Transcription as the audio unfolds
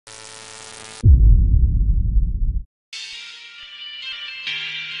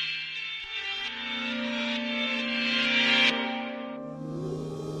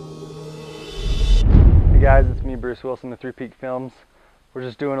Bruce Wilson with Three Peak Films. We're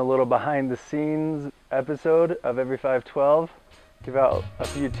just doing a little behind the scenes episode of Every 512. Give out a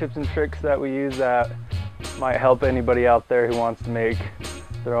few tips and tricks that we use that might help anybody out there who wants to make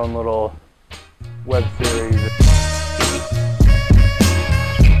their own little web series.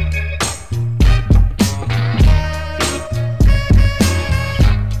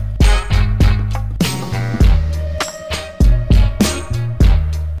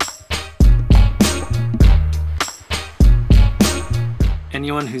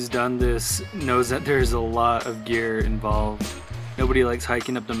 Anyone who's done this knows that there's a lot of gear involved. Nobody likes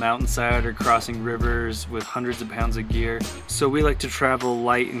hiking up the mountainside or crossing rivers with hundreds of pounds of gear, so we like to travel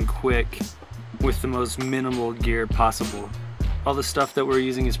light and quick with the most minimal gear possible. All the stuff that we're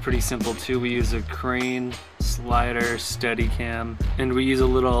using is pretty simple too. We use a crane, slider, Steadicam, and we use a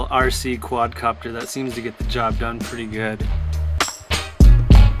little RC quadcopter that seems to get the job done pretty good.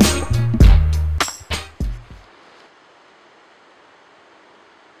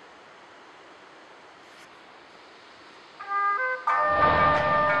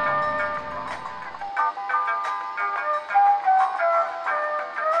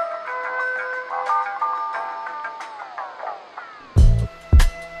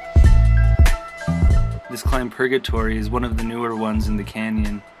 This climb, Purgatory, is one of the newer ones in the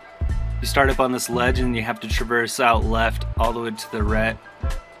canyon. You start up on this ledge and you have to traverse out left all the way to the arete,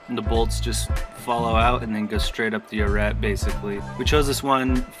 and the bolts just follow out and then go straight up the arete basically. We chose this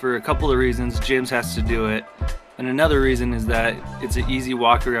one for a couple of reasons. James has to do it, and another reason is that it's an easy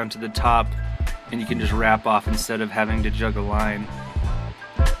walk around to the top and you can just wrap off instead of having to jug a line.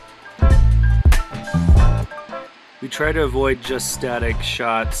 We try to avoid just static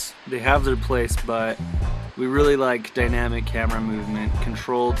shots. They have their place, but we really like dynamic camera movement,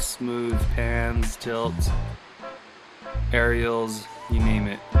 controlled smooth pans, tilts, aerials, you name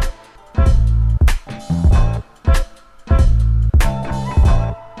it.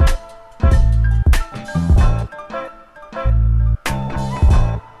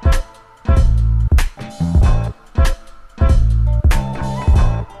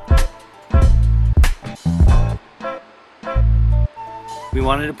 We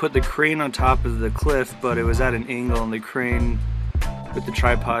wanted to put the crane on top of the cliff, but it was at an angle and the crane with the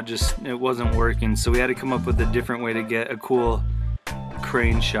tripod it wasn't working, so we had to come up with a different way to get a cool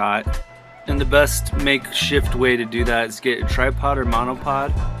crane shot. And the best makeshift way to do that is get a tripod or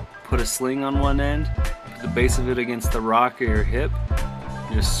monopod, put a sling on one end, put the base of it against the rock or your hip,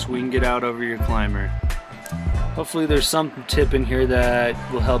 and just swing it out over your climber. Hopefully there's some tip in here that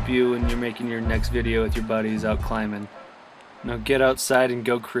will help you when you're making your next video with your buddies out climbing. Now get outside and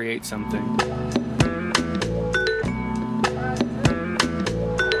go create something.